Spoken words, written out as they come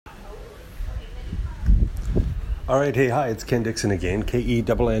All right, hey, hi, it's Ken Dixon again,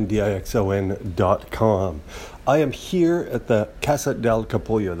 KENNDIXON.com. I am here at the Casa del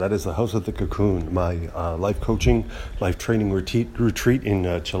Capullo, that is the House of the Cocoon, my life coaching, life training retreat in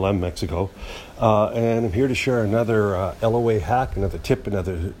Cholem, Mexico. And I'm here to share another LOA hack, another tip,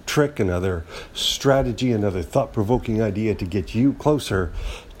 another trick, another strategy, another thought-provoking idea to get you closer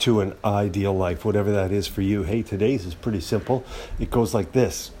to an ideal life, whatever that is for you. Hey, today's is pretty simple. It goes like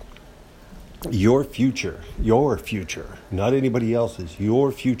this. Your future, not anybody else's,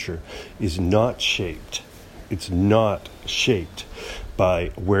 your future is not shaped. It's not shaped by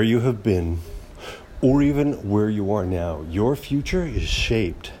where you have been or even where you are now. Your future is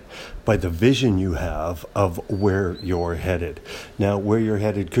shaped by the vision you have of where you're headed. Now, where you're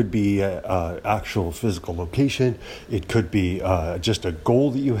headed could be actual physical location. It could be just a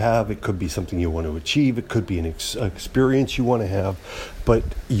goal that you have. It could be something you want to achieve. It could be an experience you want to have. But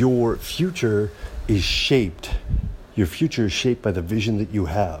your future is shaped. Your future is shaped by the vision that you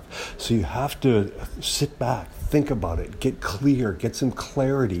have. So you have to sit back, think about it, get clear, get some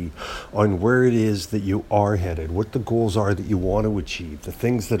clarity on where it is that you are headed, what the goals are that you want to achieve, the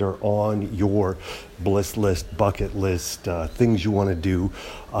things that are on your bliss list, bucket list, things you want to do,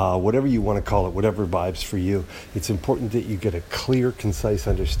 whatever you want to call it, whatever vibes for you. It's important that you get a clear, concise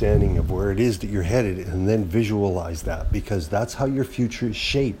understanding of where it is that you're headed and then visualize that, because that's how your future is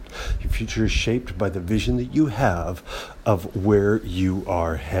shaped. Your future is shaped by the vision that you have of where you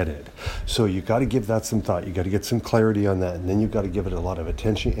are headed. So you got to give that some thought. You got to get some clarity on that, and then you've got to give it a lot of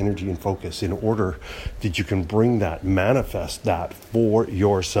attention, energy, and focus in order that you can bring that, manifest that for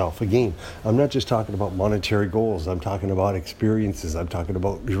yourself. Again, I'm not just talking about monetary goals. I'm talking about experiences. I'm talking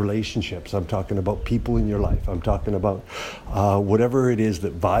about relationships. I'm talking about people in your life. I'm talking about whatever it is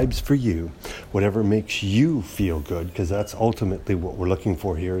that vibes for you, whatever makes you feel good, because that's ultimately what we're looking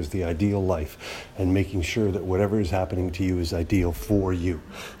for here, is the ideal life, and making sure that whatever is happening to you is ideal for you.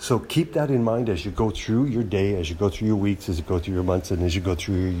 So keep that in mind as you go through your day, as you go through your weeks, as you go through your months, and as you go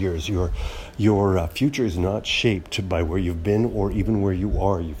through your years. Your future is not shaped by where you've been or even where you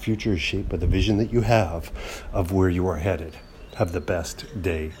are. Your future is shaped by the vision that you have of where you are headed. Have the best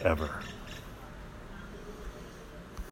day ever.